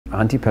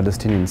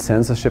Anti-Palestinian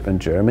censorship in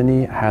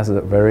Germany has a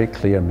very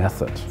clear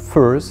method.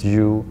 First,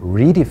 you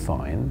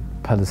redefine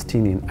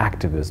Palestinian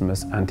activism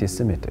as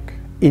anti-Semitic,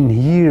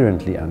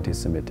 inherently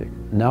anti-Semitic.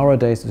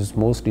 Nowadays, it is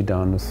mostly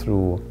done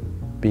through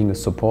being a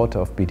supporter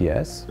of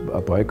BDS,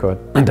 a boycott,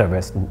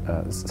 divest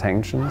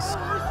sanctions.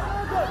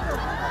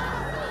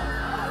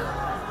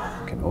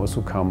 You can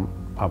also come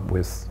up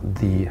with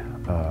the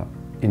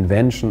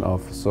invention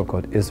of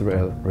so-called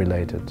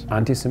Israel-related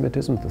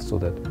anti-Semitism, so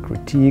that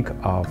critique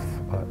of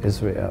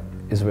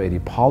Israeli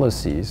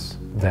policies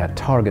that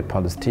target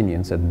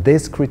Palestinians, that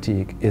this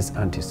critique is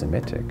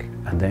anti-Semitic.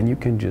 And then you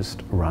can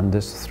just run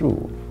this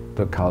through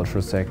the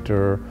cultural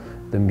sector,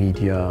 the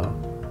media,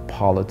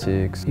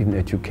 politics, even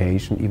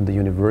education. Even the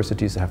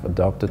universities have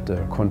adopted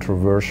the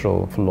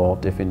controversial,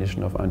 flawed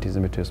definition of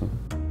anti-Semitism.